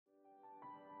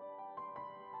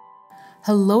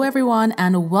Hello, everyone,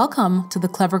 and welcome to the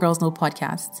Clever Girls Know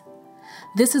podcast.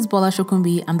 This is Bola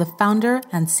Shokumbi. I'm the founder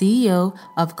and CEO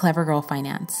of Clever Girl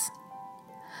Finance.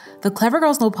 The Clever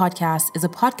Girls Know podcast is a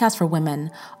podcast for women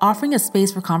offering a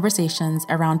space for conversations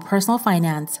around personal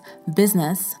finance,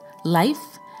 business,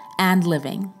 life, and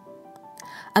living.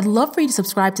 I'd love for you to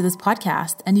subscribe to this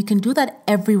podcast, and you can do that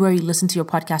everywhere you listen to your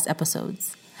podcast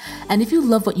episodes. And if you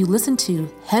love what you listen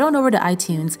to, head on over to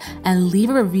iTunes and leave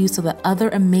a review so that other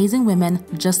amazing women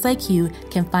just like you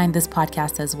can find this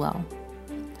podcast as well.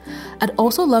 I'd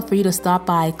also love for you to stop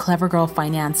by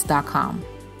clevergirlfinance.com.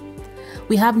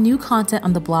 We have new content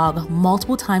on the blog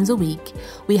multiple times a week.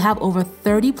 We have over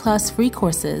 30 plus free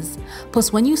courses.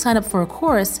 Plus, when you sign up for a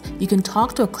course, you can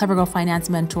talk to a Clever Girl Finance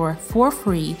mentor for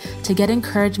free to get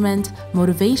encouragement,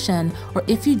 motivation, or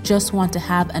if you just want to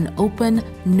have an open,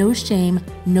 no shame,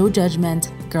 no judgment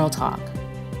girl talk.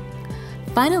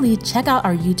 Finally, check out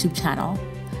our YouTube channel.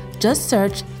 Just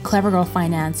search Clever Girl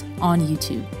Finance on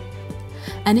YouTube.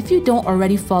 And if you don't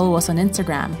already follow us on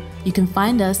Instagram, you can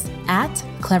find us at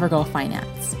Clever Girl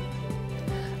Finance.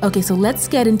 Okay, so let's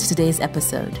get into today's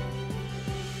episode.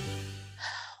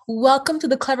 Welcome to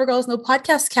the Clever Girls Know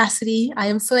podcast, Cassidy. I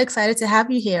am so excited to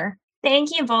have you here. Thank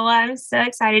you, Bola. I'm so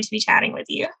excited to be chatting with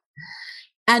you.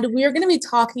 And we're going to be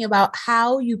talking about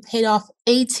how you paid off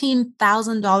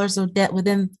 $18,000 of debt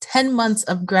within 10 months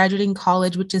of graduating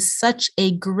college, which is such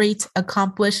a great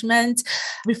accomplishment.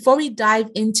 Before we dive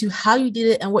into how you did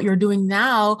it and what you're doing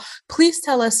now, please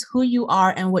tell us who you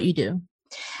are and what you do.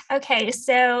 Okay,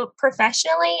 so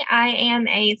professionally, I am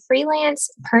a freelance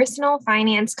personal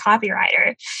finance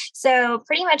copywriter. So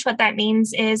pretty much what that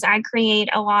means is I create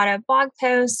a lot of blog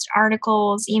posts,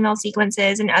 articles, email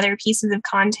sequences, and other pieces of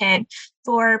content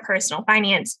for personal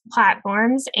finance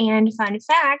platforms. And fun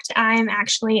fact, I'm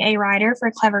actually a writer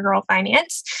for Clever Girl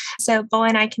Finance. So Bola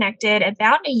and I connected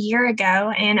about a year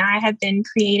ago, and I have been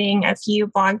creating a few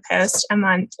blog posts a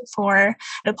month for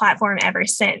the platform ever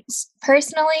since.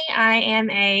 Personally, I am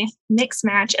a mixed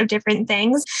match of different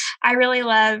things. I really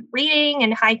love reading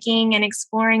and hiking and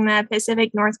exploring the Pacific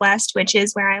Northwest, which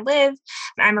is where I live.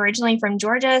 I'm originally from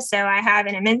Georgia, so I have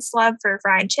an immense love for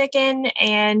fried chicken,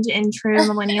 and in true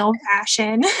millennial fashion,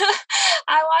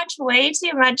 I watch way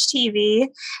too much TV.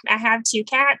 I have 2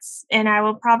 cats, and I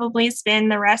will probably spend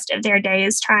the rest of their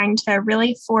days trying to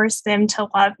really force them to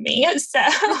love me. So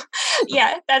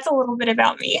yeah, that's a little bit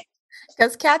about me.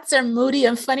 Because cats are moody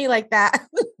and funny like that.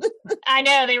 I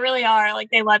know, they really are. Like,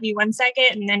 they love you 1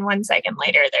 second, and then 1 second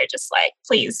later, they're just like,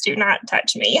 please do not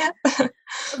touch me.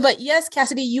 But yes,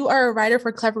 Cassidy, you are a writer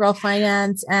for Clever Girl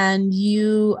Finance, and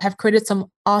you have created some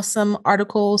awesome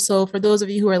articles. So for those of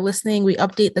you who are listening, we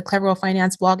update the Clever Girl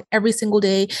Finance blog every single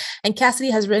day. And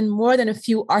Cassidy has written more than a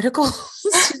few articles.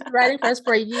 She's writing for us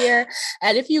for a year.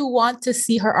 And if you want to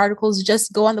see her articles,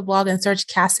 just go on the blog and search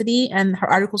Cassidy, and her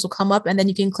articles will come up. And then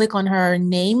you can click on her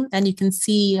name and you can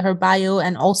see her bio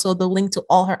and also the link to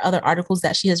all her other articles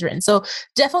that she has written. So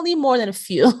definitely more than a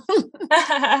few.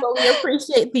 So we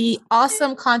appreciate the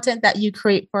awesome content that you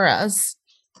create for us.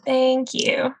 Thank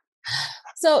you.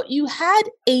 So you had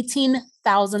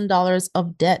 $18,000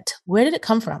 of debt. Where did it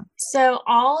come from? So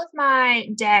all of my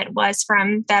debt was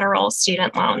from federal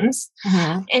student loans.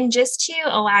 Mm-hmm. And just to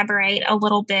elaborate a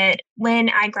little bit, when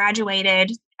I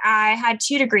graduated, I had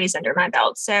 2 degrees under my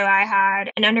belt. So I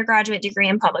had an undergraduate degree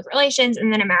in public relations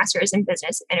and then a master's in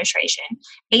business administration.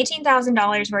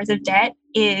 $18,000 worth of debt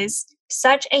is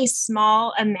such a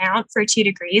small amount for 2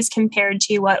 degrees compared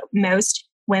to what most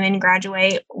women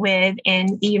graduate with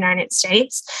in the United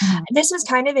States. Mm-hmm. This was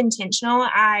kind of intentional.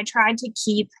 I tried to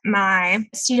keep my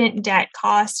student debt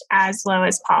cost as low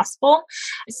as possible.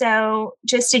 So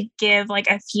just to give like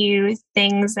a few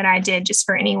things that I did just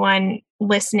for anyone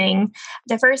listening,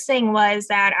 the first thing was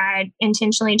that I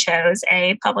intentionally chose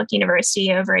a public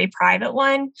university over a private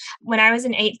one. When I was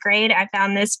in 8th grade, I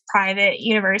found this private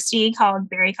university called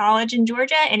Berry College in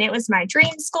Georgia, and it was my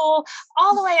dream school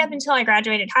all the way up until I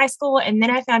graduated high school. And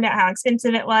then I found out how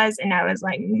expensive it was, and I was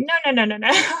like, no.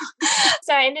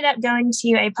 So I ended up going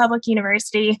to a public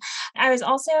university. I was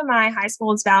also my high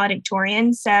school's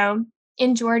valedictorian. So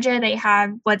in Georgia, they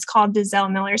have what's called the Zell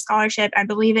Miller Scholarship. I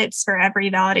believe it's for every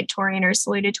valedictorian or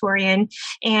salutatorian,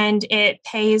 and it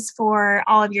pays for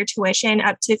all of your tuition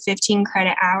up to 15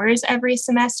 credit hours every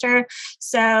semester.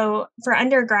 So for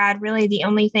undergrad, really the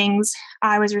only things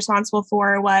I was responsible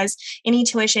for was any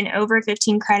tuition over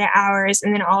 15 credit hours,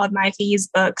 and then all of my fees,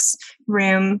 books,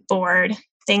 room, board,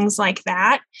 things like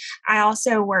that. I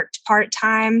also worked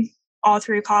part-time all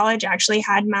through college. I actually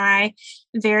had my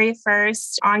very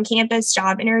first on campus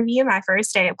job interview, my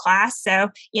first day of class. So,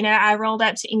 I rolled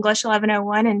up to English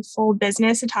 1101 in full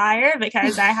business attire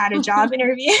because I had a job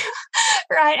interview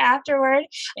right afterward.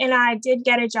 And I did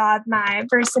get a job my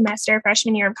first semester,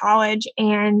 freshman year of college,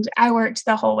 and I worked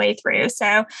the whole way through. So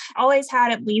I always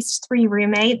had at least 3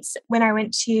 roommates. When I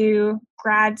went to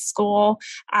grad school,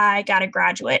 I got a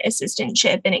graduate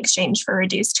assistantship in exchange for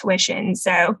reduced tuition.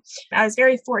 So I was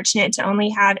very fortunate to only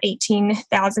have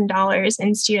 $18,000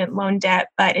 in student loan debt,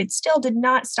 but it still did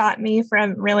not stop me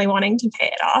from really wanting to pay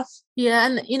it off. Yeah.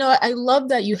 And, I love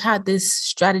that you had this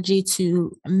strategy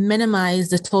to minimize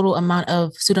the total amount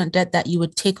of student debt that you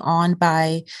would take on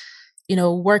by,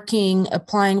 working,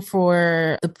 applying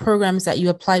for the programs that you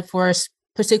applied for,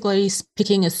 particularly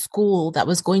picking a school that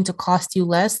was going to cost you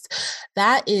less.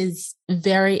 That is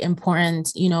very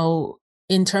important,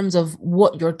 in terms of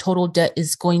what your total debt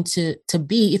is going to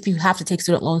be if you have to take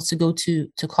student loans to go to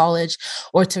college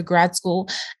or to grad school.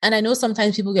 And I know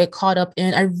sometimes people get caught up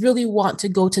in, I really want to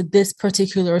go to this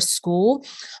particular school,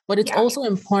 but it's also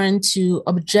important to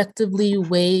objectively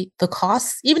weigh the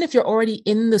costs. Even if you're already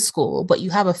in the school, but you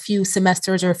have a few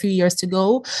semesters or a few years to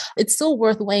go, it's still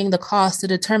worth weighing the cost to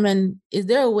determine, is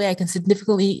there a way I can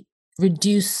significantly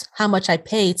reduce how much I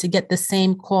pay to get the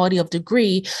same quality of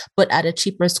degree, but at a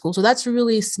cheaper school. So that's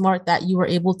really smart that you were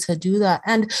able to do that.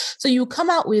 And so you come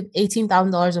out with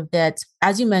 $18,000 of debt.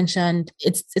 As you mentioned,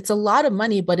 it's a lot of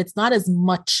money, but it's not as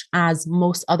much as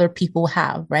most other people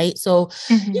have, right? So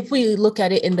if we look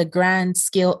at it in the grand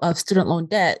scale of student loan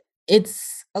debt,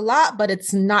 it's a lot, but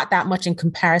it's not that much in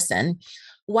comparison.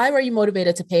 Why were you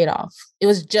motivated to pay it off? It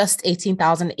was just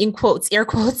 18,000 in quotes, air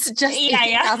quotes, just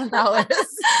 $18,000.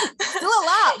 Still a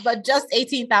lot, but just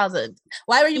 18,000.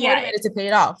 Why were you motivated to pay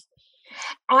it off?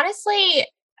 Honestly,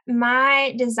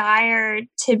 my desire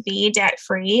to be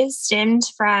debt-free stemmed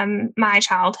from my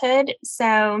childhood.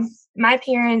 So my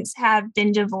parents have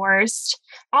been divorced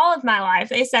all of my life.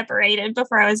 They separated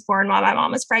before I was born while my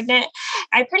mom was pregnant.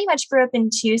 I pretty much grew up in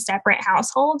 2 separate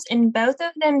households, and both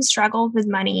of them struggled with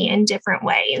money in different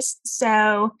ways.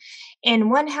 So in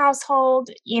one household,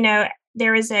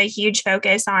 there was a huge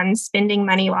focus on spending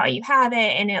money while you have it,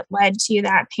 and it led to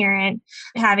that parent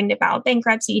having to file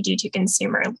bankruptcy due to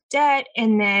consumer debt.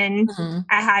 And then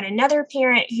I had another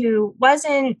parent who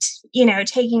wasn't,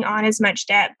 taking on as much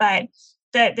debt, but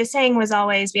the saying was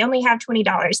always, we only have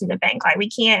 $20 in the bank. Like we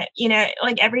can't,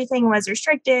 everything was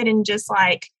restricted and just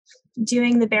like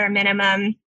doing the bare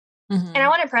minimum. And I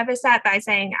want to preface that by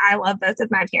saying I love both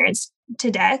of my parents to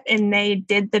death, and they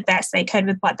did the best they could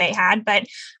with what they had. But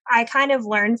I kind of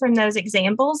learned from those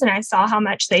examples, and I saw how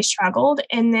much they struggled.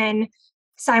 And then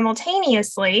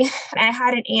simultaneously, I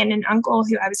had an aunt and uncle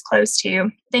who I was close to.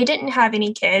 They didn't have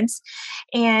any kids,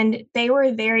 and they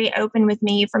were very open with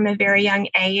me from a very young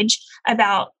age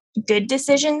about good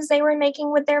decisions they were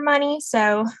making with their money.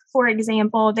 So, for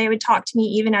example, they would talk to me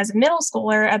even as a middle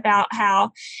schooler about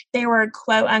how they were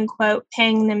quote unquote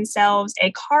paying themselves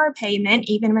a car payment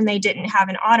even when they didn't have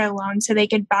an auto loan, so they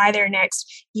could buy their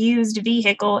next used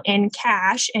vehicle in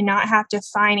cash and not have to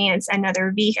finance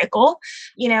another vehicle.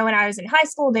 When I was in high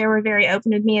school, they were very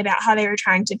open with me about how they were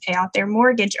trying to pay off their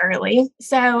mortgage early.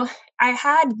 So I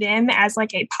had them as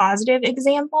like a positive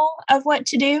example of what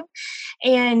to do.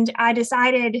 And I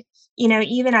decided,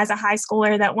 even as a high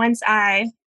schooler, that once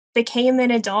I became an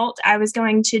adult, I was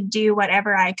going to do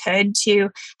whatever I could to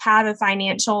have a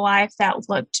financial life that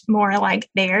looked more like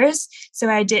theirs, so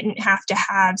I didn't have to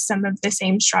have some of the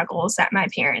same struggles that my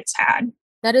parents had.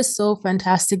 That is so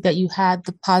fantastic that you had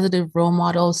the positive role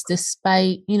models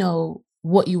despite,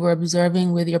 what you were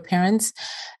observing with your parents.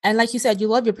 And like you said, you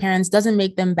love your parents, doesn't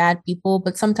make them bad people,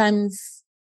 but sometimes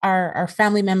our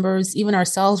family members, even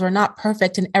ourselves, are not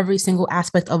perfect in every single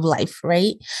aspect of life,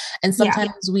 right? And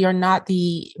sometimes we are not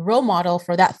the role model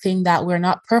for that thing that we're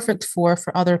not perfect for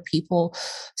other people.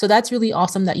 So that's really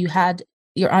awesome that you had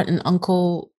your aunt and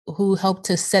uncle who helped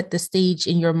to set the stage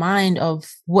in your mind of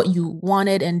what you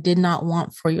wanted and did not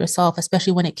want for yourself,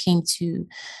 especially when it came to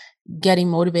getting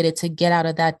motivated to get out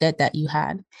of that debt that you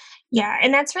had. Yeah.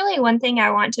 And that's really one thing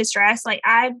I want to stress. Like,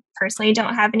 I personally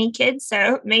don't have any kids,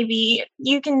 so maybe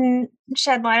you can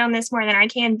shed light on this more than I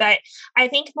can. But I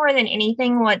think more than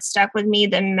anything, what stuck with me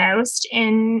the most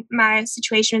in my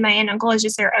situation with my aunt and uncle is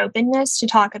just their openness to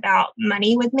talk about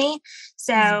money with me.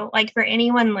 So like for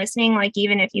anyone listening, like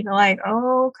even if you feel like,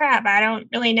 oh crap, I don't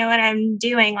really know what I'm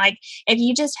doing. Like if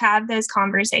you just have those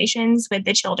conversations with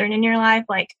the children in your life,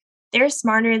 like they're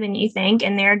smarter than you think,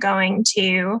 and they're going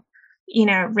to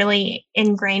really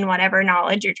ingrain whatever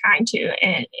knowledge you're trying to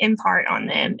impart on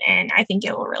them. And I think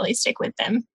it will really stick with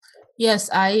them.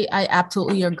 Yes, I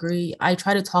absolutely agree. I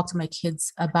try to talk to my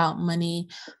kids about money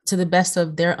to the best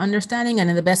of their understanding and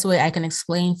in the best way I can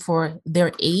explain for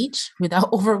their age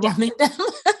without overwhelming them.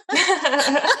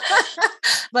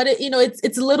 But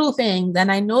it's a little thing.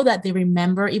 Then I know that they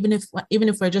remember, even if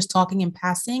we're just talking in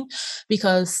passing,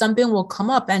 because something will come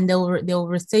up and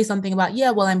they'll say something about, yeah,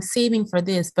 well, I'm saving for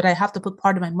this, but I have to put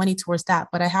part of my money towards that.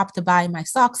 But I have to buy my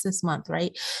socks this month,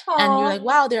 right? And you're like,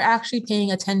 wow, they're actually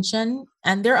paying attention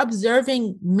and they're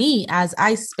observing me as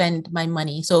I spend my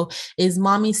money. So is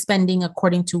mommy spending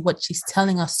according to what she's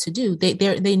telling us to do?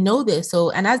 They know this. So,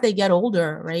 and as they get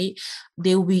older, right,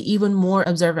 they will be even more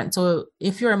observant. So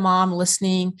if you're a mom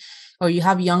listening or you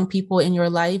have young people in your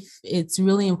life, it's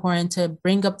really important to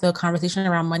bring up the conversation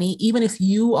around money. Even if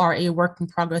you are a work in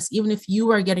progress, even if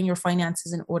you are getting your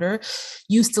finances in order,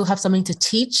 you still have something to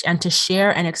teach and to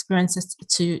share and experiences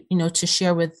to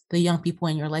share with the young people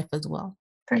in your life as well.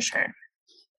 For sure.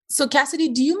 So Cassidy,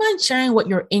 do you mind sharing what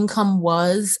your income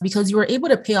was? Because you were able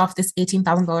to pay off this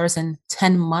 $18,000 in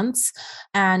 10 months.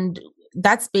 And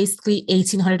that's basically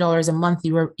 $1,800 a month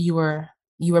you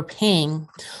were paying.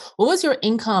 What was your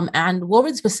income and what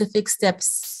were the specific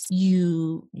steps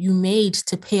you made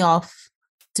to be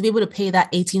able to pay that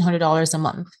 $1,800 a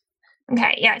month?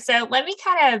 Okay, yeah. So let me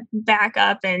kind of back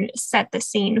up and set the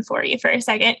scene for you for a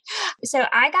second. So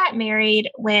I got married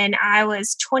when I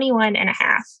was 21 and a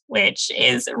half, which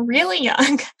is really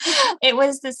young. It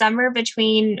was the summer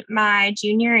between my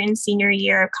junior and senior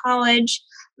year of college.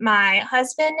 My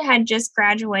husband had just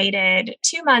graduated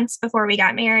 2 months before we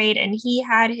got married, and he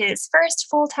had his first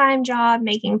full-time job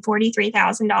making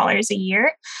 $43,000 a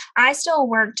year. I still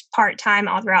worked part-time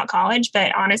all throughout college,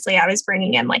 but honestly, I was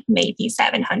bringing in like maybe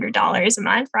 $700 a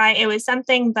month, right? It was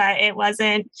something, but it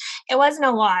wasn't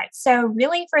a lot. So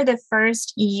really for the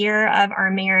first year of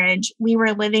our marriage, we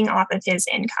were living off of his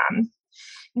income.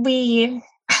 We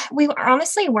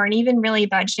honestly weren't even really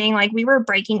budgeting. Like we were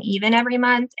breaking even every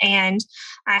month. And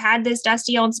I had this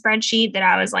dusty old spreadsheet that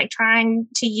I was like trying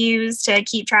to use to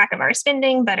keep track of our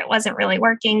spending, but it wasn't really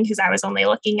working because I was only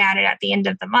looking at it at the end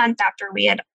of the month after we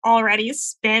had already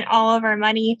spent all of our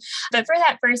money. But for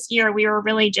that first year, we were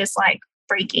really just like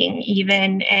breaking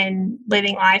even and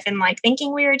living life and like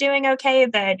thinking we were doing okay,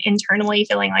 but internally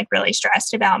feeling like really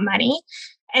stressed about money.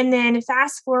 And then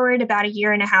fast forward about a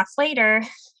year and a half later,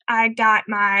 I got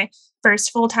my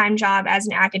first full-time job as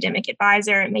an academic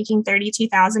advisor, making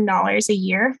 $32,000 a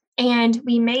year. And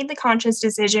we made the conscious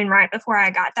decision right before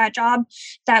I got that job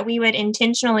that we would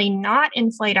intentionally not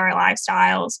inflate our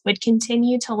lifestyles, would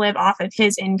continue to live off of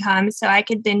his income so I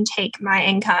could then take my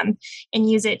income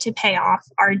and use it to pay off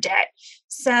our debt.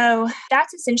 So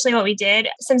that's essentially what we did.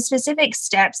 Some specific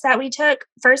steps that we took.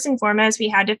 First and foremost, we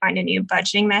had to find a new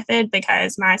budgeting method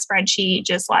because my spreadsheet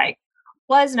just like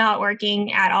was not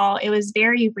working at all. It was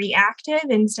very reactive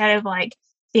instead of like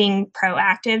being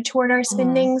proactive toward our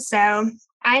spending. So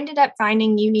I ended up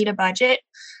finding You Need a Budget,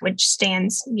 which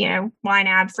stands,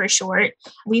 YNAB for short.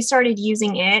 We started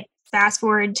using it. Fast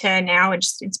forward to now,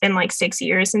 it's been like 6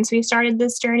 years since we started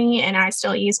this journey, and I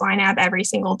still use YNAB every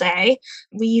single day.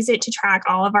 We use it to track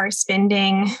all of our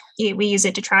spending. We use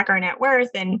it to track our net worth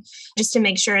and just to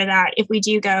make sure that if we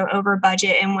do go over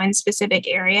budget in one specific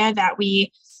area, that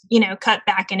we cut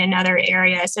back in another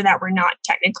area so that we're not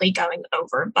technically going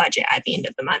over budget at the end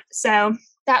of the month. So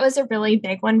that was a really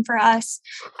big one for us.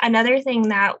 Another thing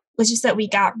that was just that we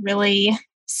got really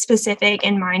specific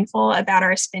and mindful about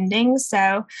our spending.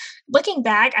 So looking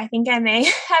back, I think I may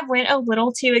have went a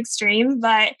little too extreme,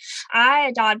 but I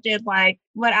adopted like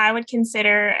what I would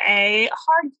consider a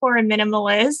hardcore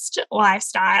minimalist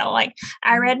lifestyle. Like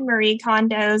I read Marie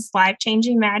Kondo's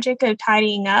Life-Changing Magic of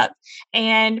Tidying Up.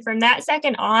 And from that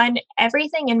second on,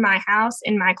 everything in my house,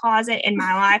 in my closet, in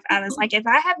my life, I was like, if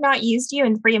I have not used you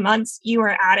in 3 months, you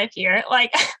are out of here.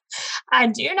 Like I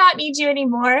do not need you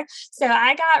anymore. So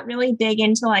I got really big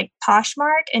into like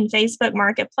Poshmark and Facebook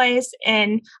Marketplace,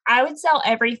 and I would sell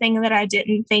everything that I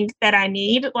didn't think that I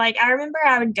need. Like I remember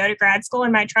I would go to grad school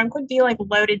and my trunk would be like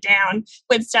loaded down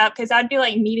with stuff because I'd be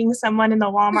like meeting someone in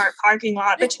the Walmart parking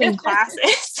lot between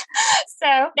classes. So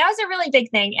that was a really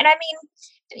big thing. And I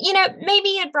mean, maybe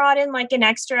it brought in like an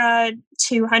extra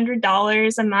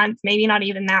 $200 a month, maybe not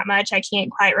even that much. I can't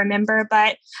quite remember,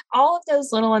 but all of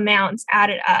those little amounts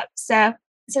added up. So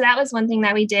that was one thing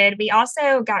that we did. We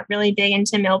also got really big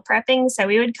into meal prepping. So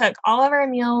we would cook all of our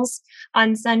meals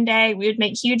on Sunday. We would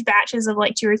make huge batches of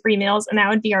like 2 or 3 meals, and that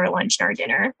would be our lunch and our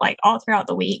dinner, like all throughout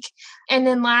the week. And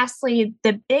then lastly,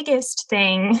 the biggest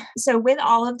thing. So with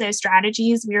all of those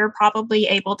strategies, we were probably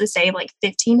able to save like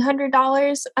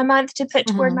 $1,500 a month to put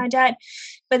toward my debt.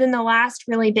 But then the last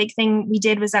really big thing we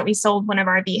did was that we sold one of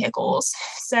our vehicles.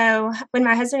 So when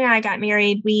my husband and I got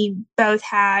married, we both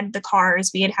had the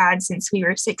cars we had had since we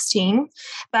were 16.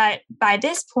 But by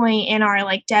this point in our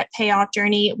like debt payoff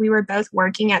journey, we were both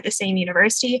working at the same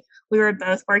university. We were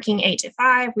both working 8 to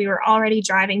 5. We were already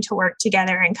driving to work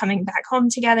together and coming back home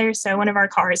together. So one of our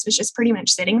cars was just pretty much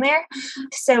sitting there.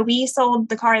 So we sold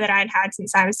the car that I'd had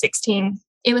since I was 16.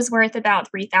 It was worth about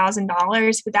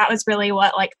 $3,000, but that was really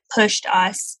what like pushed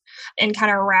us and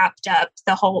kind of wrapped up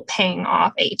the whole paying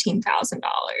off $18,000.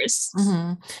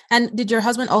 Mm-hmm. And did your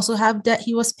husband also have debt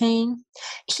he was paying?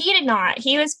 He did not.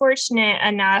 He was fortunate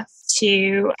enough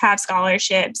to have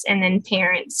scholarships and then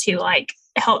parents who like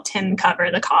helped him cover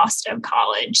the cost of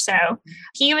college. So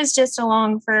he was just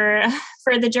along for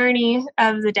the journey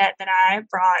of the debt that I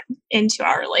brought into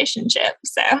our relationship.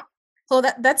 So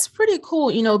that's pretty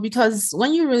cool, because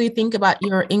when you really think about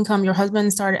your income, your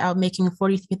husband started out making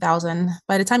 $43,000.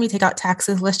 By the time you take out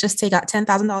taxes, let's just take out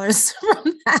 $10,000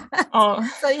 from that. Oh.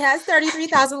 So he has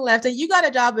 $33,000 left, and you got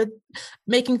a job at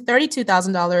making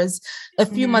 $32,000 a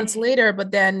few months later.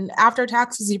 But then after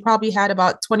taxes, you probably had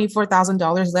about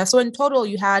 $24,000 left. So in total,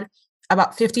 you had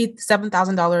about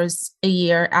 $57,000 a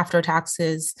year after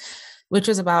taxes, which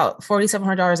is about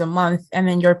 $4,700 a month. And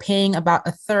then you're paying about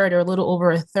a third or a little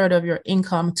over a third of your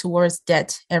income towards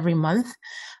debt every month.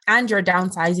 And you're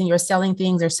downsizing, you're selling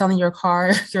things, you're selling your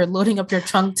car, you're loading up your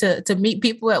trunk to meet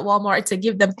people at Walmart to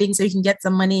give them things so you can get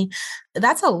some money.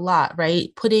 That's a lot,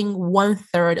 right? Putting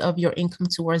 1/3 of your income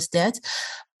towards debt.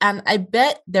 And I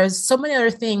bet there's so many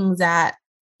other things that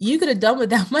you could have done with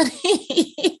that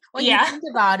money when you think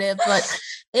about it, but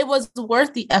it was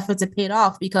worth the effort to pay it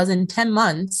off, because in 10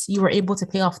 months, you were able to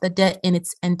pay off the debt in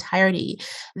its entirety.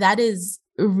 That is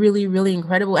really, really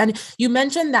incredible. And you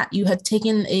mentioned that you had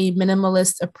taken a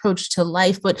minimalist approach to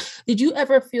life, but did you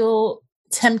ever feel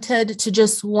tempted to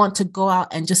just want to go out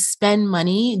and just spend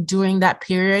money during that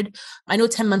period? I know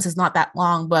 10 months is not that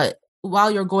long, but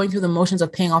while you're going through the motions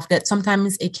of paying off debt,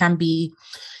 sometimes it can be,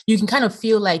 you can kind of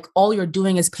feel like all you're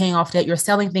doing is paying off debt. You're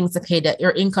selling things to pay debt.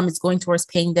 Your income is going towards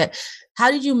paying debt. How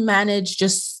did you manage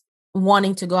just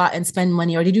wanting to go out and spend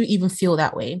money, or did you even feel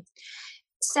that way?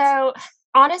 So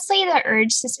honestly, the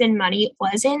urge to spend money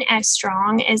wasn't as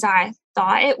strong as I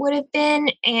thought it would have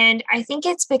been. And I think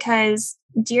it's because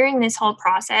during this whole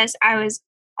process, I was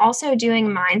also doing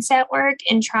mindset work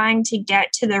and trying to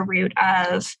get to the root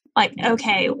of like,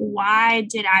 okay, why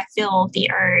did I feel the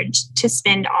urge to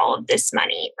spend all of this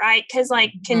money, right? Because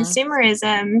like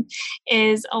consumerism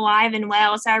is alive and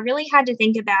well. So I really had to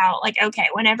think about like, okay,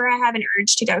 whenever I have an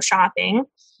urge to go shopping,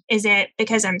 is it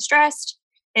because I'm stressed?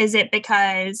 Is it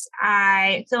because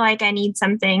I feel like I need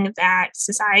something that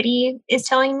society is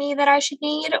telling me that I should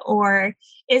need? Or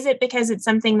is it because it's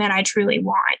something that I truly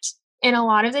want? And a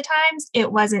lot of the times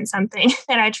it wasn't something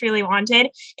that I truly wanted.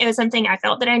 It was something I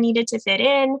felt that I needed to fit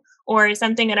in, or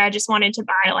something that I just wanted to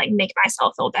buy to like make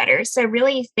myself feel better. So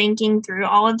really thinking through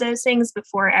all of those things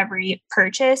before every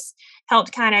purchase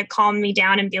helped kind of calm me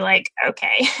down and be like,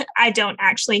 okay, I don't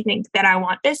actually think that I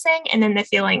want this thing. And then the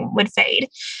feeling would fade.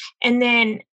 And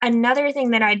then another thing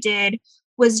that I did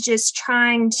was just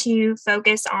trying to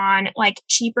focus on like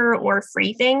cheaper or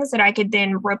free things that I could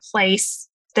then replace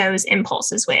those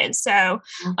impulses with. So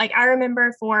like I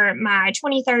remember for my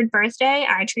 23rd birthday,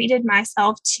 I treated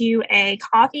myself to a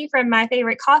coffee from my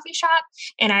favorite coffee shop,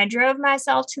 and I drove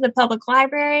myself to the public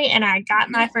library and I got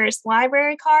my first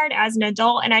library card as an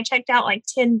adult, and I checked out like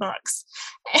 10 books.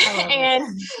 And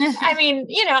I mean,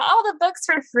 all the books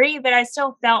were free, but I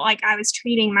still felt like I was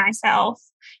treating myself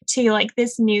to like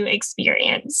this new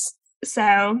experience.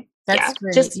 So that's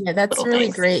great. That's really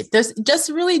great. There's just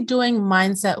really doing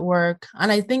mindset work.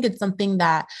 And I think it's something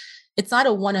that it's not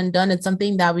a one and done. It's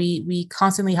something that we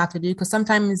constantly have to do, because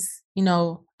sometimes,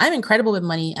 I'm incredible with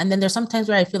money. And then there's sometimes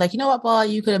where I feel like, you know what, Paul,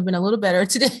 you could have been a little better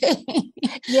today.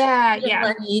 Yeah.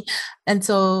 Money. And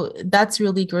so that's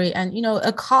really great. And,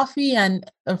 a coffee and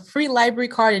a free library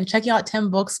card and checking out 10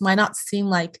 books might not seem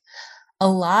like a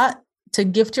lot to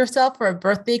gift yourself for a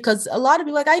birthday, because a lot of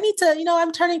people like, I need to,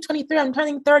 I'm turning 23, I'm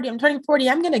turning 30, I'm turning 40,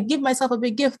 I'm going to give myself a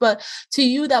big gift. But to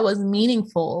you, that was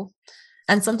meaningful.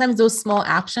 And sometimes those small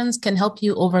actions can help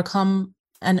you overcome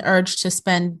an urge to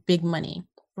spend big money,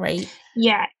 right?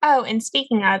 Yeah. Oh, and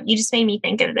speaking of, you just made me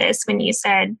think of this when you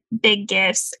said big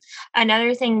gifts.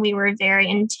 Another thing we were very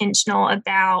intentional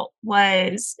about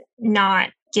was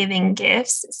not giving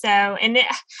gifts. So, and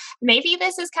maybe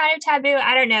this is kind of taboo,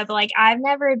 I don't know, but like I've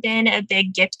never been a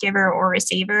big gift giver or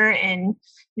receiver, and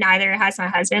neither has my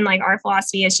husband. Like our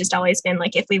philosophy has just always been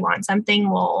like, if we want something,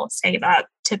 we'll save up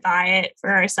to buy it for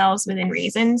ourselves within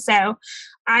reason. So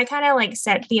I kind of like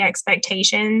set the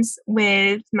expectations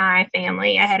with my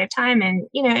family ahead of time. And,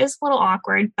 it was a little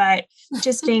awkward, but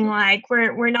just being like,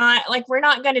 we're not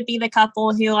going to be the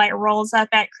couple who like rolls up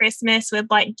at Christmas with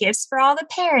like gifts for all the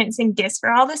parents and gifts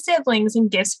for all the siblings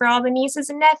and gifts for all the nieces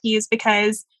and nephews,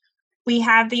 because we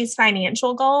have these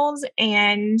financial goals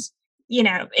and,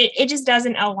 it just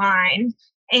doesn't align.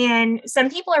 And some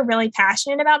people are really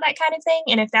passionate about that kind of thing.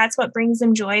 And if that's what brings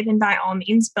them joy, then by all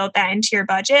means, build that into your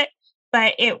budget.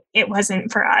 But it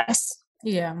wasn't for us.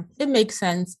 Yeah, it makes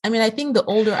sense. I mean, I think the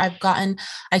older I've gotten,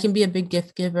 I can be a big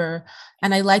gift giver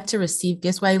and I like to receive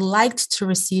gifts. Well, I liked to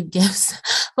receive gifts.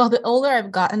 Well, the older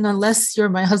I've gotten, unless you're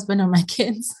my husband or my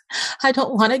kids, I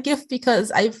don't want a gift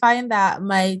because I find that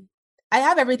I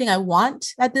have everything I want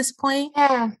at this point.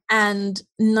 Yeah. And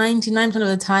 99% of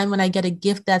the time when I get a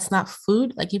gift that's not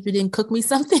food, like if you didn't cook me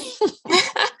something,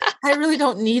 I really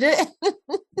don't need it.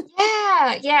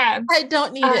 Yeah. I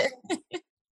don't need it.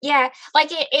 Yeah. Like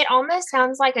it almost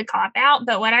sounds like a cop out,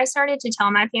 but what I started to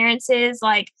tell my parents is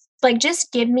like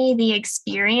just give me the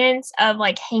experience of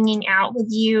like hanging out with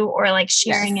you or like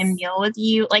sharing a meal with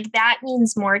you. Like that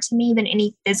means more to me than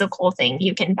any physical thing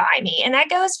you can buy me. And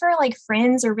that goes for like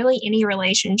friends or really any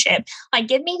relationship. Like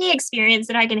give me the experience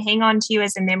that I can hang on to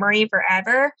as a memory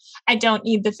forever. I don't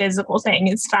need the physical thing.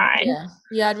 It's fine.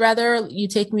 Yeah. I'd rather you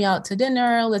take me out to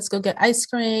dinner. Let's go get ice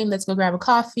cream. Let's go grab a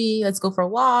coffee. Let's go for a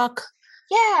walk.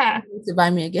 Yeah. To buy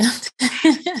me a gift.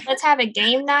 Let's have a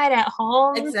game night at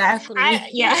home. Exactly.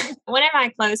 One of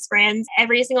my close friends,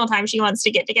 every single time she wants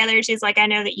to get together, she's like, I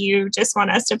know that you just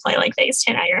want us to play like Phase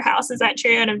 10 at your house. Is that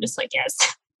true? And I'm just like,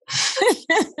 yes.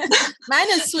 Mine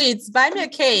is sweets. Buy me a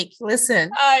cake. Listen.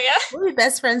 Oh, yeah. We'll be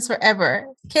best friends forever.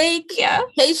 Cake. Yeah.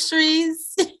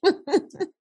 Pastries.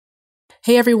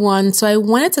 Hey everyone, so I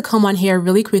wanted to come on here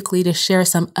really quickly to share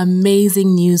some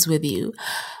amazing news with you.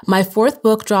 My 4th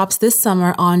book drops this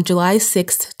summer on July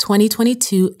 6th,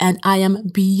 2022, and I am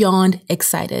beyond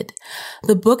excited.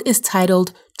 The book is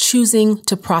titled Choosing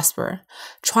to Prosper,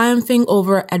 Triumphing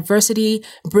Over Adversity,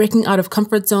 Breaking Out of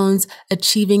Comfort Zones,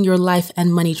 Achieving Your Life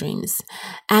and Money Dreams.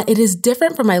 And it is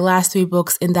different from my last 3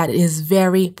 books in that it is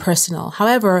very personal.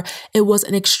 However, it was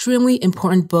an extremely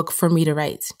important book for me to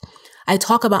write. I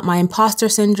talk about my imposter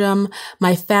syndrome,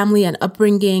 my family and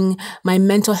upbringing, my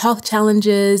mental health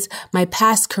challenges, my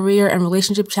past career and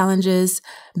relationship challenges,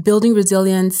 building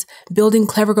resilience, building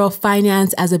Clever Girl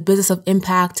Finance as a business of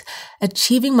impact,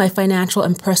 achieving my financial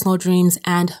and personal dreams,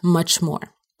 and much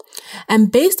more.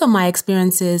 And based on my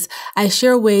experiences, I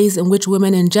share ways in which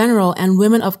women in general and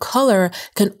women of color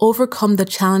can overcome the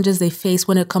challenges they face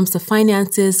when it comes to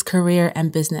finances, career,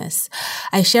 and business.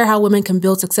 I share how women can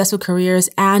build successful careers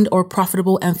and or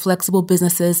profitable and flexible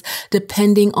businesses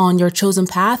depending on your chosen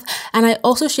path. And I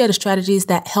also share the strategies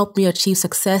that help me achieve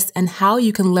success and how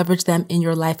you can leverage them in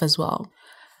your life as well.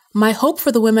 My hope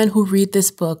for the women who read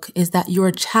this book is that you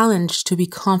are challenged to be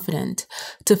confident,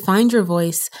 to find your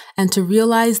voice, and to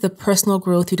realize the personal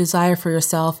growth you desire for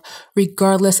yourself,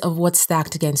 regardless of what's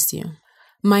stacked against you.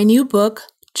 My new book,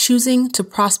 Choosing to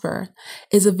Prosper,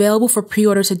 is available for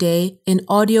pre-order today in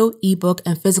audio, ebook,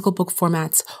 and physical book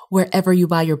formats wherever you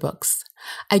buy your books.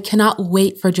 I cannot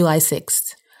wait for July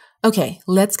 6th. Okay,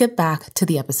 let's get back to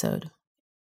the episode.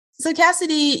 So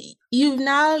Cassidy,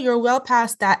 you're well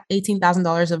past that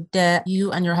 $18,000 of debt.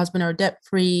 You and your husband are debt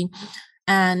free.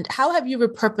 And how have you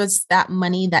repurposed that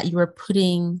money that you were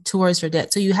putting towards your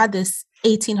debt? So you had this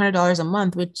 $1,800 a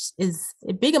month, which is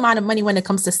a big amount of money when it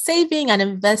comes to saving and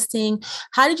investing.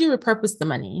 How did you repurpose the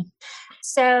money?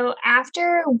 So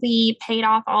after we paid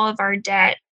off all of our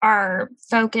debt, our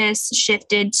focus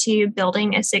shifted to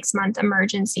building a 6-month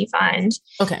emergency fund.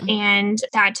 Okay. And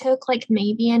that took like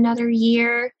maybe another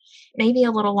year, maybe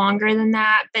a little longer than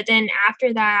that. But then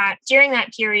after that, during that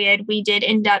period, we did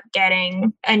end up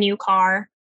getting a new car,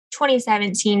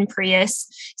 2017 Prius.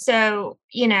 So,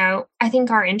 I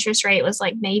think our interest rate was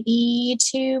like maybe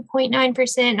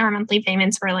 2.9%. And our monthly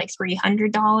payments were like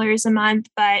 $300 a month,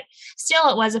 but still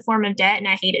it was a form of debt. And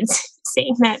I hated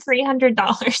seeing that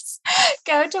 $300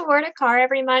 go toward a car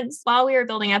every month. While we were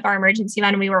building up our emergency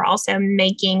fund, we were also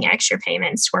making extra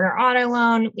payments toward our auto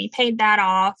loan. We paid that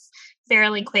off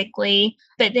fairly quickly.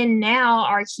 But then now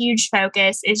our huge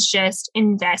focus is just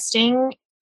investing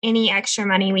any extra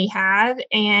money we have.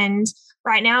 And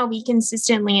right now we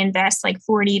consistently invest like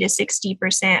 40 to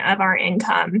 60% of our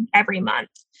income every month.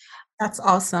 That's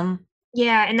awesome.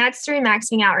 Yeah. And that's through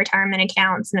maxing out retirement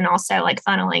accounts and then also like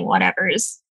funneling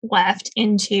whatever's left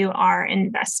into our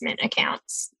investment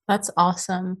accounts. That's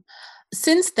awesome.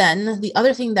 Since then, the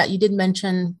other thing that you did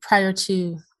mention prior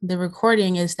to the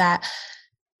recording is that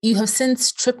you have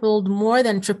since more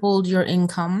than tripled your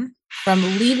income from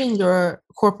leaving your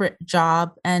corporate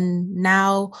job and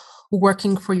now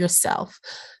working for yourself.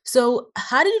 So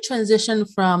how did you transition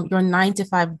from your 9 to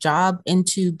 5 job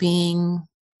into being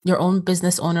your own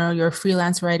business owner, your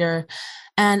freelance writer?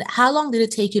 And how long did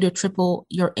it take you to triple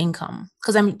your income?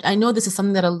 Because I know this is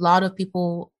something that a lot of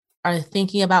people are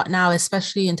thinking about now,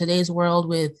 especially in today's world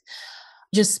with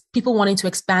just people wanting to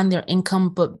expand their income,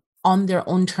 but on their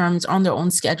own terms, on their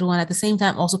own schedule, and at the same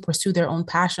time also pursue their own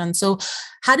passion. So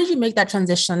how did you make that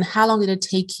transition? How long did it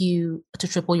take you to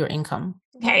triple your income?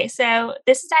 Okay, so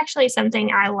this is actually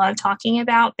something I love talking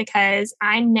about because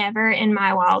I never in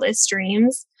my wildest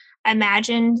dreams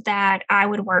imagined that I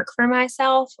would work for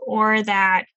myself or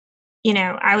that,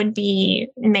 I would be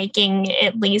making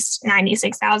at least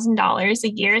 $96,000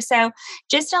 a year. So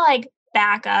just to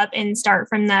back up and start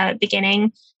from the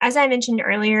beginning, as I mentioned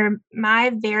earlier,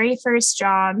 my very first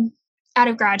job out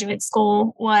of graduate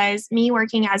school was me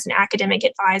working as an academic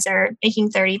advisor,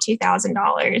 making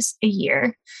 $32,000 a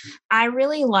year. I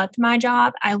really loved my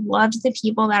job. I loved the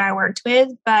people that I worked with,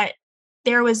 but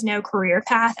there was no career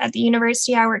path at the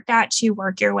university I worked at to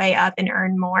work your way up and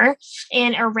earn more.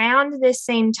 And around this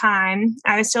same time,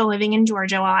 I was still living in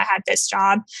Georgia while I had this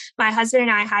job. My husband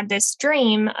and I had this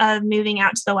dream of moving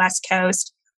out to the West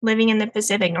Coast, living in the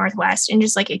Pacific Northwest, and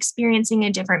just experiencing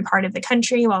a different part of the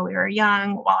country while we were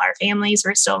young, while our families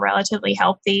were still relatively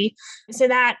healthy. So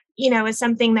that, is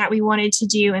something that we wanted to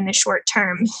do in the short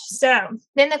term. So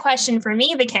then the question for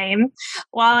me became,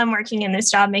 while I'm working in this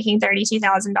job, making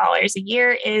 $32,000 a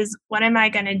year, is what am I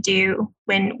going to do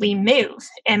when we move?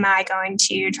 Am I going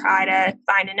to try to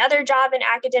find another job in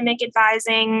academic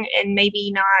advising and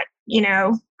maybe not,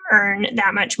 earn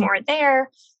that much more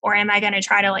there? Or am I going to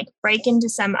try to break into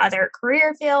some other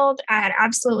career field? I had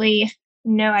absolutely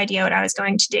no idea what I was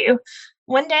going to do.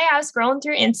 One day I was scrolling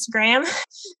through Instagram,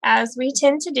 as we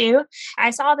tend to do. I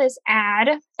saw this ad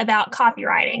about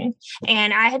copywriting,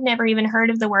 and I had never even heard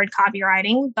of the word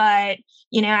copywriting, but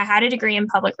I had a degree in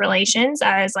public relations.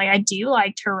 I was like, I do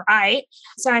like to write.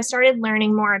 So I started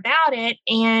learning more about it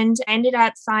and ended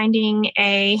up finding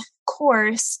a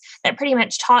course that pretty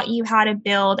much taught you how to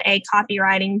build a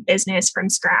copywriting business from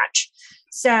scratch.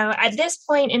 So at this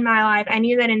point in my life, I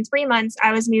knew that in 3 months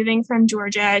I was moving from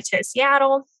Georgia to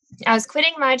Seattle. I was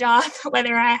quitting my job,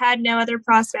 whether I had no other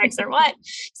prospects or what.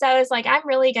 So I was like, I'm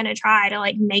really going to try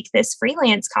to make this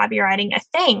freelance copywriting a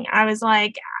thing. I was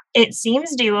like, it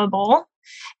seems doable.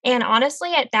 And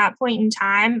honestly, at that point in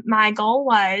time, my goal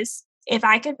was if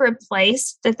I could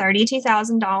replace the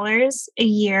 $32,000 a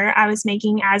year I was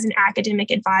making as an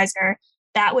academic advisor,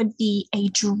 that would be a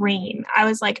dream. I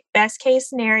was like, best case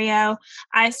scenario,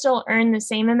 I still earn the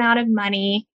same amount of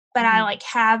money, but I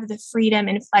have the freedom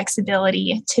and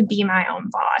flexibility to be my own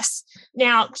boss.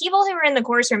 Now, people who were in the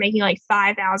course were making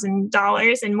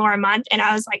 $5,000 and more a month. And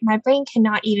I was like, my brain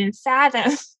cannot even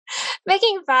fathom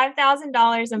making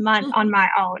 $5,000 a month on my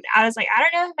own. I was like, I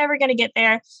don't know if I'm ever going to get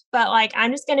there, but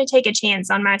I'm just going to take a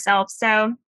chance on myself.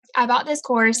 So I bought this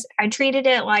course. I treated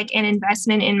it like an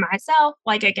investment in myself,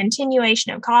 like a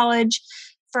continuation of college.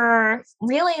 For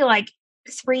really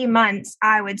 3 months,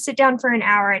 I would sit down for an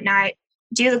hour at night,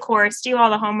 do the course, do all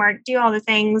the homework, do all the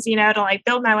things, to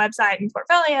build my website and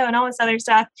portfolio and all this other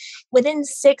stuff. Within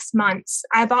 6 months,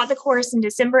 I bought the course in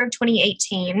December of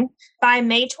 2018. By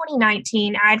May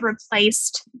 2019, I'd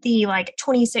replaced the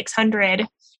 $2,600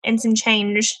 and some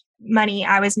change money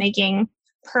I was making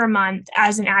per month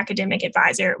as an academic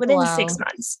advisor within 6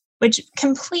 months, which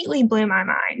completely blew my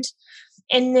mind.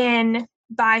 And then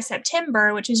by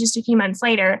September, which was just a few months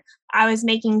later, I was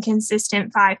making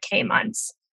consistent 5K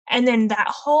months. And then that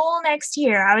whole next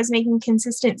year, I was making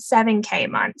consistent 7K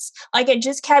months. It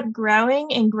just kept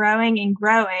growing and growing and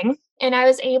growing. And I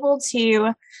was able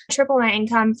to triple my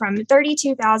income from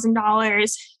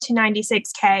 $32,000 to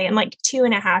 $96K in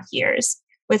 2.5 years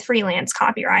with freelance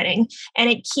copywriting. And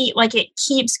it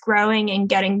keeps growing and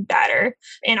getting better.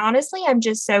 And honestly, I'm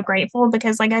just so grateful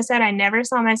because like I said, I never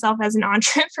saw myself as an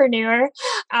entrepreneur.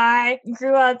 I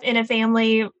grew up in a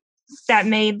family that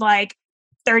made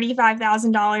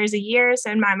 $35,000 a year.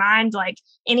 So in my mind,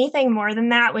 anything more than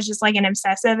that was just an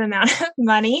obsessive amount of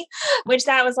money, which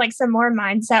that was some more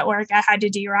mindset work I had to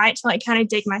do, right? To kind of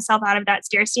dig myself out of that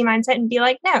scarcity mindset and be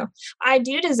like, no, I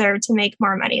do deserve to make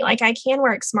more money. I can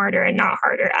work smarter and not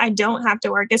harder. I don't have to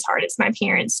work as hard as my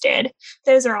parents did.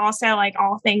 Those are also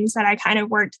all things that I kind of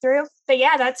worked through. But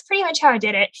yeah, that's pretty much how I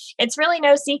did it. It's really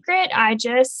no secret. I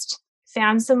just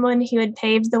found someone who had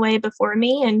paved the way before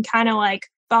me and kind of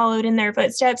followed in their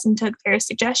footsteps and took their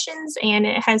suggestions, and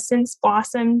it has since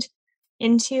blossomed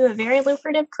into a very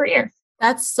lucrative career.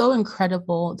 That's so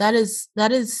incredible. That is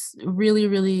really,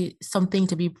 really something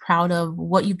to be proud of,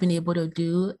 what you've been able to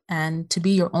do and to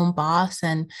be your own boss,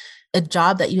 and a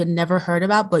job that you had never heard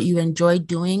about, but you enjoy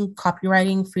doing,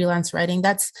 copywriting, freelance writing.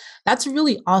 That's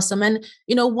really awesome. And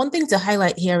one thing to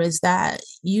highlight here is that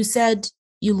you said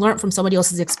you learned from somebody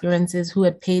else's experiences who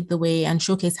had paid the way and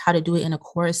showcased how to do it in a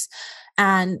course.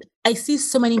 And I see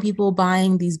so many people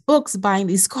buying these books, buying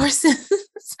these courses,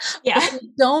 Yeah. but they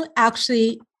don't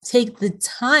actually take the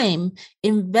time,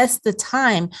 invest the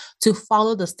time to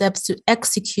follow the steps to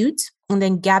execute and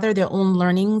then gather their own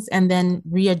learnings and then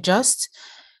readjust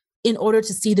in order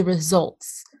to see the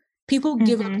results. People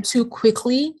give up too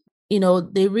quickly.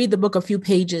 They read the book a few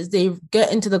pages, they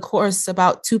get into the course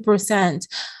about 2%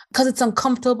 because it's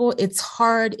uncomfortable, it's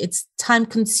hard, it's time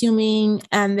consuming,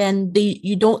 and then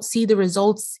you don't see the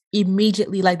results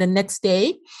immediately, like the next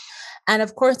day. And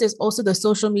of course, there's also the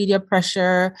social media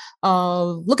pressure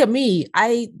of, look at me,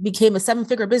 I became a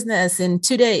 7-figure business in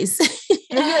 2 days.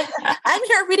 I'm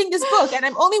here reading this book and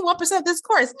I'm only 1% of this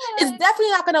course. It's definitely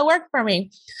not going to work for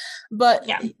me. But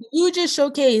you just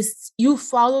showcased, you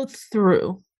followed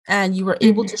through and you were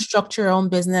able to structure your own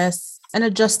business and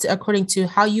adjust according to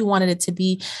how you wanted it to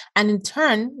be. And in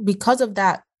turn, because of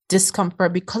that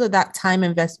discomfort, because of that time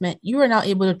investment, you are now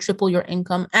able to triple your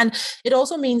income. And it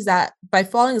also means that by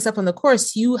following this up on the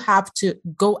course, you have to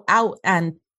go out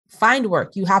and find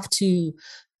work. You have to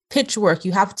pitch work.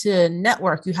 You have to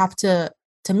network. You have to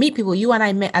meet people. You and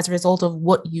I met as a result of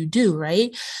what you do,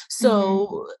 right?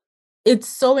 So it's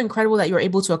so incredible that you're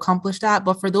able to accomplish that.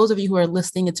 But for those of you who are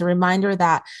listening, it's a reminder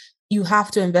that you have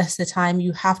to invest the time,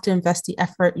 you have to invest the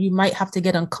effort. You might have to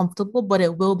get uncomfortable, but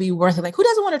it will be worth it. Like, who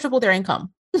doesn't want to triple their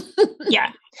income?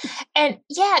 Yeah. And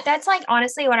that's like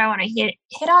honestly what I want to hit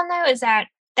on though, is that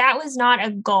was not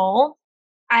a goal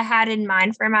I had in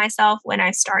mind for myself when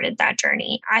I started that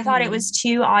journey. I thought it was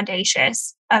too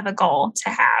audacious of a goal to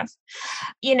have,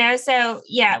 so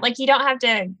like you don't have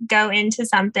to go into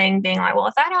something being like, well,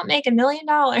 if I don't make $1 million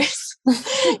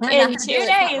in 2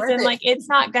 days, then like, it's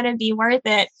not going to be worth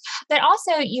it. But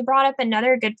also you brought up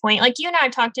another good point. Like you and I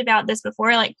have talked about this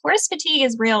before, like course fatigue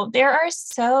is real. There are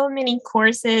so many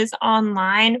courses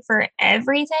online for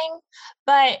everything,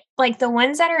 but like the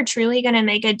ones that are truly going to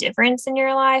make a difference in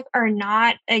your life are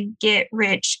not a get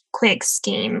rich quick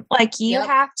scheme. Like you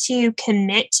have to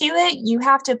commit to it. You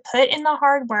have to put in the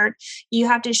hard work. You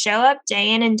have to show up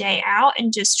day in and day out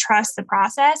and just trust the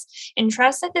process and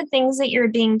trust that the things that you're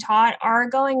being taught are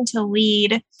going to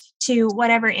lead to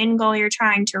whatever end goal you're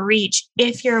trying to reach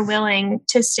if you're willing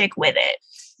to stick with it.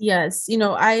 Yes.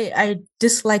 I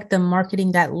dislike the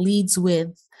marketing that leads with,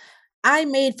 I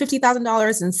made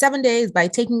 $50,000 in 7 days by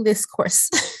taking this course.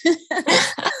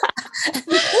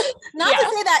 Not to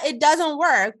say that it doesn't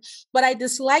work, but I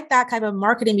dislike that kind of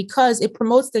marketing because it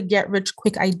promotes the get rich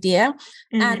quick idea.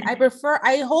 And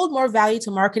I hold more value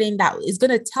to marketing that is going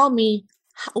to tell me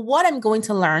what I'm going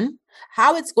to learn,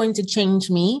 how it's going to change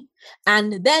me,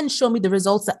 and then show me the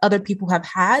results that other people have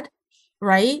had,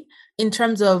 right? In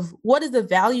terms of what is the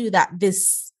value that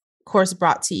this course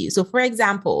brought to you. So for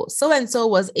example, so-and-so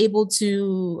was able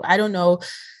to, I don't know,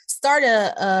 start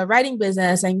a writing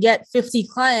business and get 50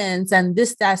 clients and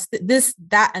this,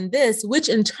 that, and this, which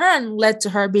in turn led to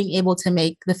her being able to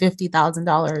make the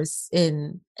 $50,000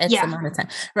 in X amount of time,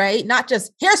 right? Not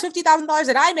just here's $50,000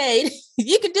 that I made.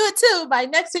 You can do it too by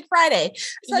next week, Friday.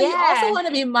 So you also want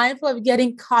to be mindful of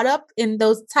getting caught up in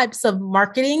those types of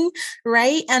marketing,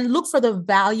 right? And look for the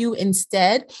value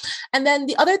instead. And then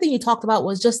the other thing you talked about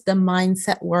was just the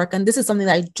mindset work. And this is something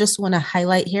that I just want to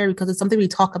highlight here because it's something we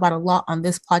talk about a lot on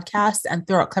this podcast and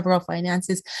throughout Clever Girl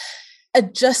Finances.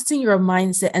 Adjusting your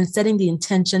mindset and setting the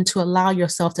intention to allow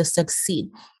yourself to succeed.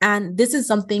 And this is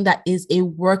something that is a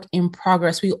work in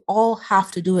progress. We all have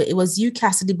to do it. It was you,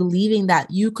 Cassidy, believing that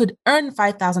you could earn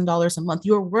 $5,000 a month.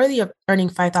 You're worthy of earning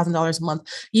 $5,000 a month.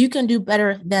 You can do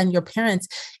better than your parents.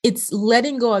 It's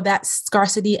letting go of that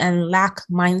scarcity and lack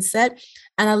mindset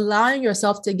and allowing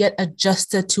yourself to get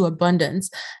adjusted to abundance.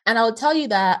 And I'll tell you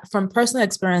that from personal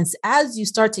experience, as you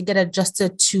start to get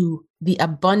adjusted to the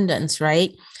abundance,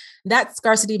 right? That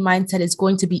scarcity mindset is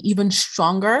going to be even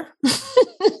stronger.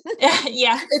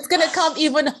 It's going to come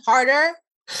even harder.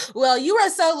 Well, you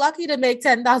are so lucky to make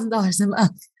 $10,000 a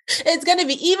month. It's going to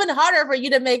be even harder for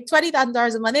you to make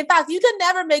 $20,000 a month. In fact, you can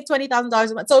never make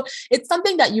 $20,000 a month. So it's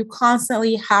something that you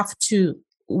constantly have to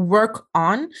work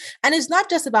on. And it's not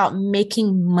just about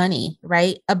making money,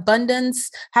 right?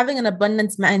 Having an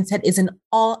abundance mindset is in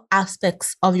all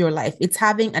aspects of your life. It's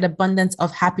having an abundance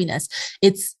of happiness.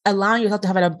 It's allowing yourself to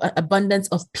have an abundance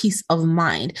of peace of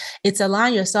mind. It's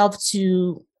allowing yourself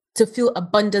to to feel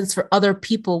abundance for other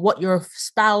people, what your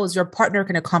spouse, your partner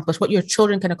can accomplish, what your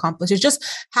children can accomplish. It's just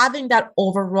having that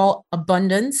overall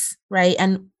abundance, right?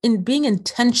 And in being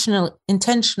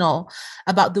intentional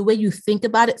about the way you think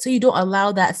about it, so you don't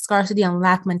allow that scarcity and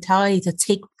lack mentality to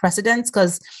take precedence.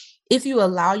 Because if you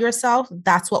allow yourself,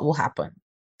 that's what will happen.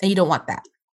 And you don't want that.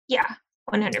 Yeah.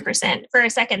 100%. For a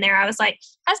second there, I was like,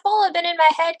 has Bola been in my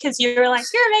head? Because you were like,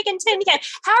 you're making 10K.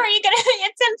 How are you going to,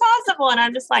 it's impossible. And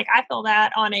I'm just like, I feel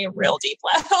that on a real deep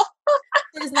level.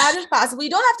 It is not impossible.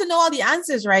 You don't have to know all the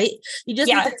answers, right? You just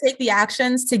need to take the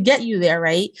actions to get you there,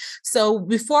 right? So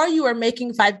before you were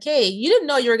making 5K, you didn't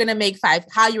know you were going to make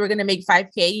how you were going to make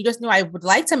 5K. You just knew I would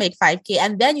like to make 5K.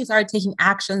 And then you started taking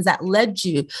actions that led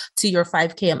you to your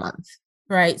 5K a month.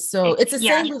 Right. So it's the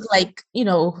same with like,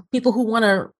 people who want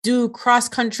to do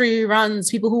cross-country runs,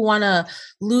 people who want to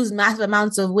lose massive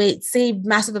amounts of weight, save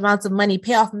massive amounts of money,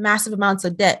 pay off massive amounts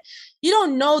of debt. You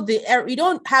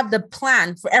don't have the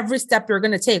plan for every step you're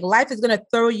going to take. Life is going to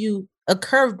throw you a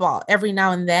curveball every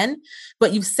now and then,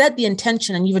 but you've set the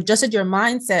intention and you've adjusted your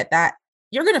mindset that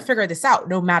you're going to figure this out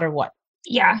no matter what.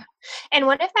 Yeah. And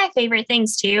one of my favorite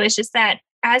things too is just that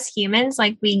as humans,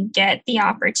 like we get the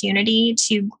opportunity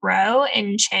to grow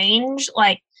and change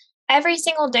like every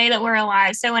single day that we're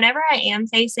alive. So whenever I am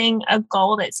facing a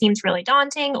goal that seems really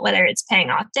daunting, whether it's paying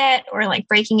off debt or like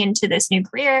breaking into this new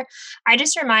career, I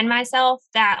just remind myself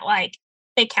that like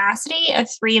the Cassidy of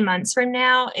 3 months from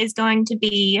now is going to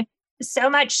be so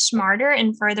much smarter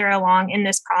and further along in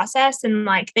this process than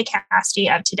like the Cassidy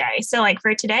of today. So like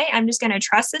for today, I'm just going to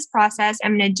trust this process.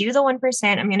 I'm going to do the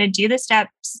 1%. I'm going to do the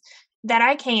steps that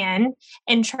I can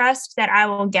and trust that I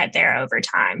will get there over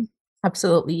time.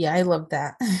 Absolutely. Yeah, I love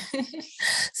that.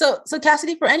 So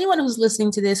Cassidy, for anyone who's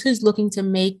listening to this, who's looking to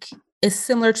make a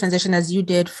similar transition as you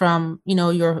did from,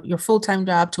 your full-time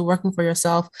job to working for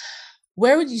yourself,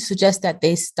 where would you suggest that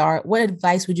they start? What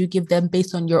advice would you give them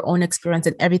based on your own experience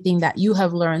and everything that you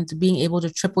have learned to being able to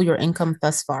triple your income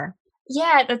thus far?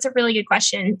 Yeah, that's a really good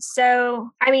question. So,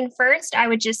 first, I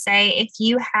would just say if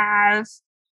you have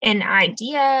an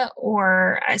idea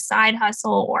or a side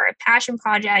hustle or a passion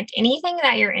project, anything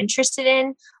that you're interested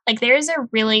in, like there's a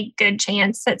really good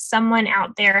chance that someone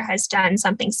out there has done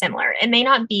something similar. It may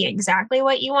not be exactly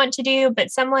what you want to do,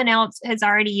 but someone else has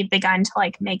already begun to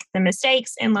like make the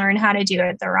mistakes and learn how to do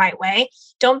it the right way.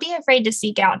 Don't be afraid to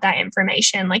seek out that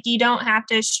information. Like you don't have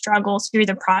to struggle through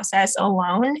the process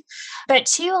alone. But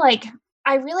two, like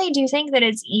I really do think that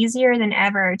it's easier than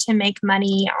ever to make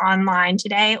money online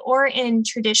today or in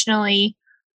traditionally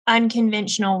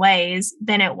unconventional ways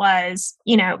than it was,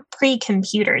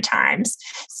 pre-computer times.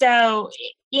 So,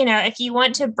 if you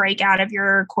want to break out of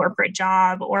your corporate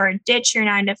job or ditch your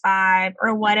 9 to 5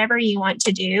 or whatever you want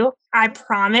to do, I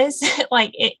promise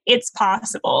like it's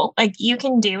possible. Like you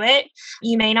can do it.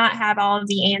 You may not have all of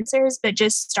the answers, but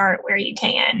just start where you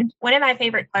can. One of my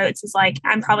favorite quotes is like,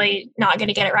 I'm probably not going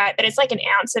to get it right, but it's like an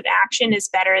ounce of action is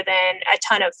better than a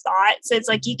ton of thought. So it's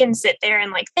like you can sit there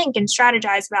and like think and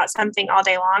strategize about something all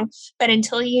day long, but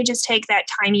until you just take that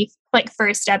tiny like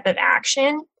first step of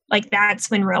action, like that's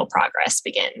when real progress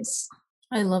begins.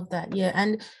 I love that. Yeah.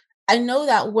 And I know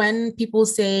that when people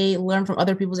say learn from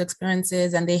other people's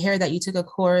experiences and they hear that you took a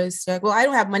course, they're like, well, I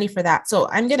don't have money for that. So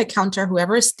I'm going to counter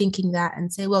whoever is thinking that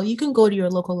and say, well, you can go to your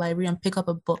local library and pick up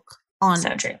a book on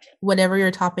whatever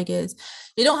your topic is.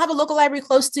 You don't have a local library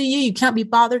close to you. You can't be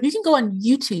bothered. You can go on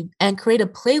YouTube and create a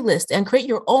playlist and create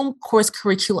your own course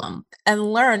curriculum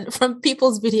and learn from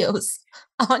people's videos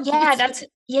on YouTube.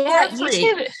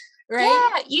 YouTube.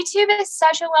 Right? Yeah, YouTube is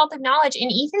such a wealth of knowledge.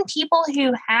 And even people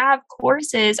who have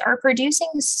courses are producing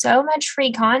so much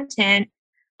free content.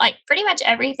 Like pretty much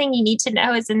everything you need to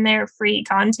know is in their free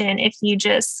content if you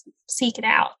just seek it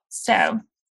out. So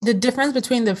the difference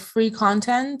between the free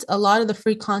content, a lot of the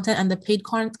free content and the paid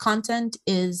content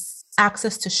is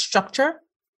access to structure,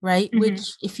 right? Mm-hmm.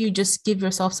 Which if you just give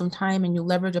yourself some time and you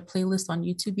leverage a playlist on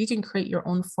YouTube, you can create your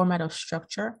own format of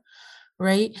structure,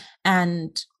 right?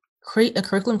 And create a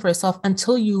curriculum for yourself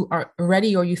until you are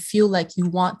ready or you feel like you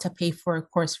want to pay for a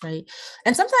course, right?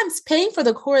 And sometimes paying for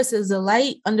the course is a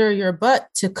light under your butt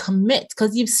to commit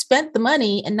because you've spent the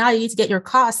money and now you need to get your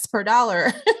costs per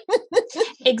dollar.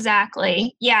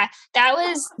 Exactly. Yeah. That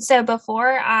was, so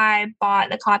before I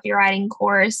bought the copywriting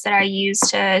course that I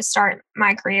used to start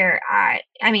my career,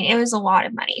 it was a lot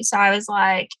of money. So I was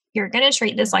like, you're going to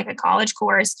treat this like a college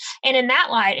course. And in that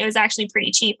light, it was actually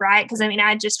pretty cheap, right? Because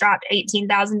I just dropped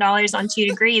 $18,000 on 2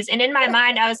 degrees. And in my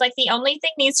mind, I was like, the only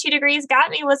thing these 2 degrees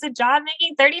got me was a job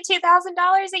making $32,000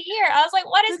 a year. I was like,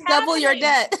 what is happening? Double your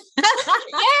debt.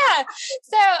 Yeah.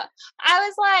 So I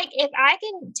was like, if I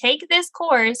can take this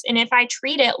course and if I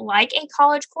treat it like a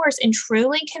college course and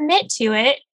truly commit to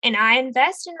it, and I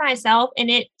invest in myself and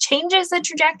it changes the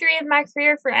trajectory of my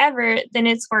career forever, then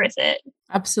it's worth it.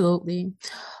 Absolutely.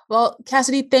 Well,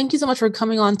 Cassidy, thank you so much for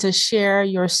coming on to share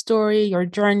your story, your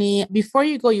journey. Before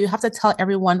you go, you have to tell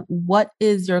everyone, what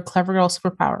is your Clever Girl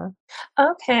superpower?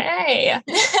 Okay.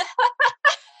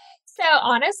 So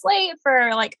honestly,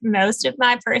 for like most of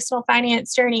my personal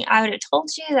finance journey, I would have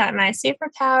told you that my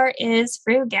superpower is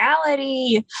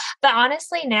frugality. But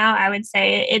honestly, now I would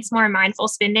say it's more mindful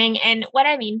spending. And what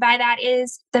I mean by that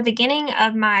is the beginning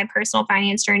of my personal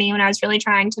finance journey, when I was really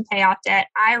trying to pay off debt,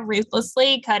 I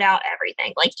ruthlessly cut out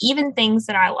everything, like even things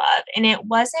that I love. And it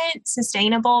wasn't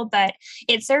sustainable, but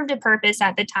it served a purpose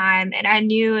at the time. And I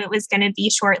knew it was going to be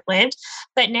short lived.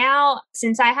 But now,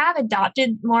 since I have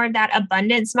adopted more of that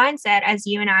abundance mindset, as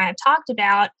you and I have talked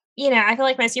about, I feel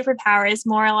like my superpower is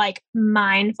more like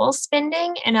mindful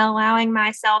spending and allowing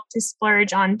myself to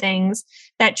splurge on things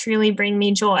that truly bring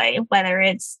me joy, whether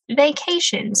it's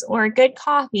vacations or good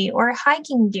coffee or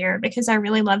hiking gear because I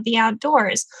really love the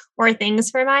outdoors, or things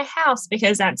for my house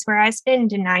because that's where I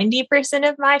spend 90%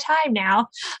 of my time now.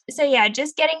 So yeah,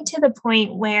 just getting to the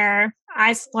point where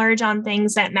I splurge on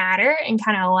things that matter and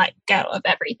kind of let go of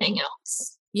everything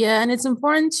else. Yeah, and it's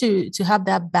important to have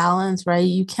that balance, right?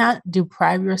 You can't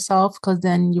deprive yourself because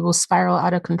then you will spiral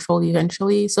out of control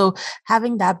eventually. So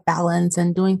having that balance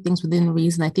and doing things within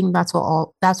reason, I think that's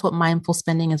what mindful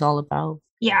spending is all about.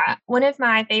 Yeah. One of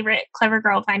my favorite Clever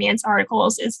Girl Finance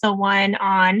articles is the one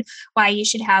on why you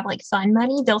should have like fun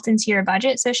money built into your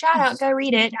budget. So shout out, go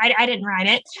read it. I didn't write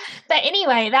it. But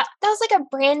anyway, that was like a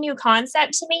brand new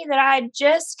concept to me that I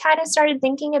just kind of started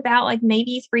thinking about like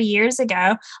maybe 3 years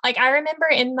ago. Like I remember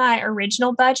in my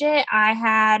original budget, I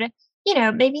had,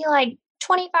 maybe like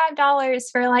 $25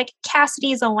 for like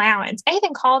Cassidy's allowance. I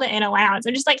even called it an allowance.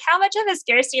 I'm just like, how much of a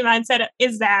scarcity mindset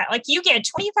is that? Like you get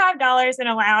 $25 in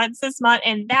allowance this month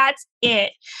and that's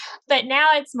it. But now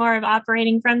it's more of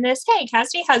operating from this, hey,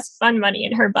 Cassidy has fun money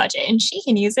in her budget and she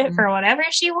can use it for whatever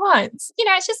she wants.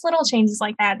 It's just little changes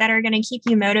like that are going to keep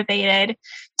you motivated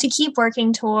to keep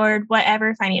working toward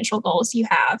whatever financial goals you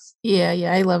have. Yeah,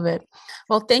 I love it.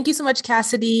 Well, thank you so much,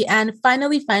 Cassidy. And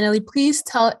finally, please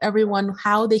tell everyone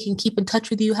how they can keep in touch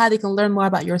with you, how they can learn more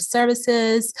about your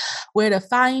services, where to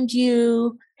find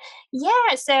you.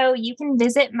 Yeah, so you can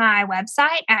visit my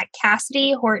website at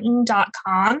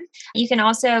CassidyHorton.com. You can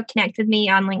also connect with me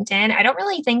on LinkedIn. I don't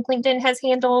really think LinkedIn has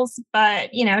handles,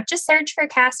 but just search for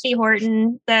Cassidy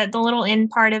Horton. The little end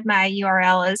part of my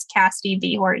URL is Cassidy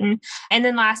B. Horton. And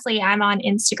then lastly, I'm on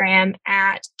Instagram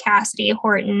at Cassidy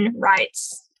Horton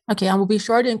Writes. Okay, I will be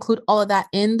sure to include all of that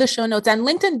in the show notes. And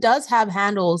LinkedIn does have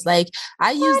handles. Like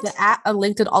I use the app on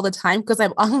LinkedIn all the time because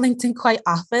I'm on LinkedIn quite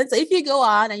often. So if you go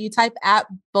on and you type at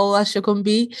Bola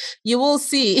Shokumbi, you will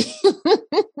see.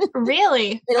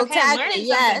 Really? It'll tag me.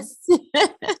 Yes.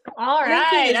 All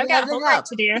right. I've got homework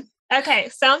to do. Okay,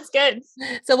 sounds good.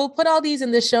 So we'll put all these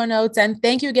in the show notes. And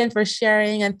thank you again for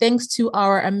sharing. And thanks to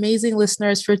our amazing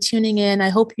listeners for tuning in. I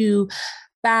hope you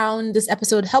found this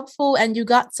episode helpful and you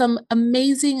got some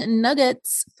amazing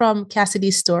nuggets from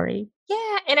Cassidy's story.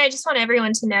 Yeah. And I just want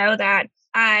everyone to know that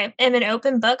I am an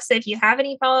open book. So if you have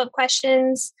any follow-up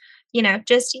questions,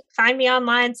 just find me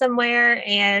online somewhere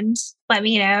and let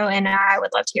me know. And I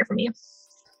would love to hear from you.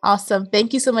 Awesome.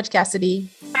 Thank you so much, Cassidy.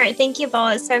 All right. Thank you,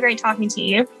 Bola. It's so great talking to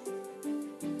you.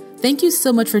 Thank you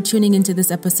so much for tuning into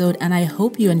this episode, and I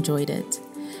hope you enjoyed it.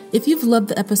 If you've loved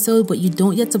the episode, but you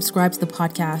don't yet subscribe to the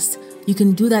podcast, you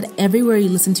can do that everywhere you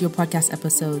listen to your podcast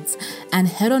episodes, and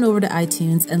head on over to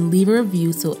iTunes and leave a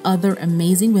review so other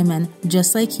amazing women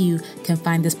just like you can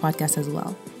find this podcast as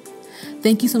well.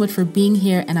 Thank you so much for being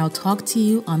here, and I'll talk to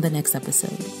you on the next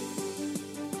episode.